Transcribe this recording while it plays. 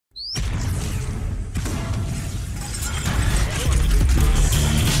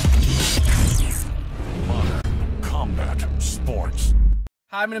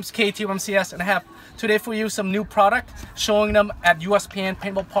Hi, my name is KT from MCS, and I have today for you some new product, showing them at USPN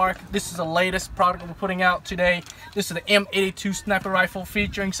Paintball Park. This is the latest product we're putting out today. This is the M82 sniper rifle,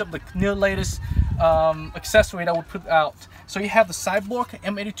 featuring some of the new latest accessory that we put out. So you have the Cyborg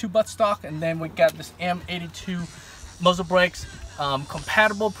M82 buttstock, and then we got this M82 muzzle brakes,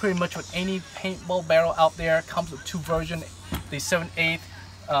 compatible pretty much with any paintball barrel out there. Comes with two versions, the 7/8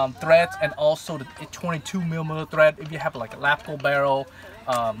 threads and also the 22mm thread. If you have like a Lapco barrel,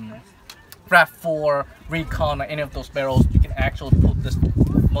 RAV4, Recon, or any of those barrels, you can actually put this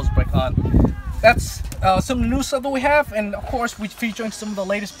muzzle brake on. That's some new stuff that we have, and of course we're featuring some of the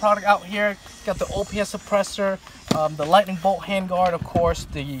latest product out here. Got the OPS suppressor, the lightning bolt handguard, of course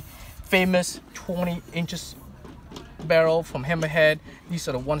the famous 20 inches barrel from Hammerhead. These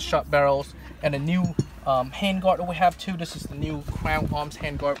are the one-shot barrels, and a new handguard that we have too. This is the new Crown Arms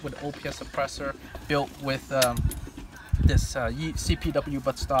handguard with OPS suppressor, built with this CPW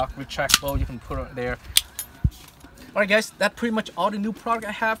buttstock, retractable. You can put it there. Alright guys, that's pretty much all the new product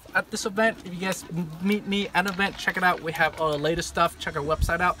I have at this event. If you guys meet me at an event, check it out. We have all the latest stuff. Check our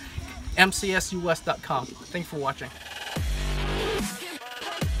website out, mcsus.com. Thanks for watching.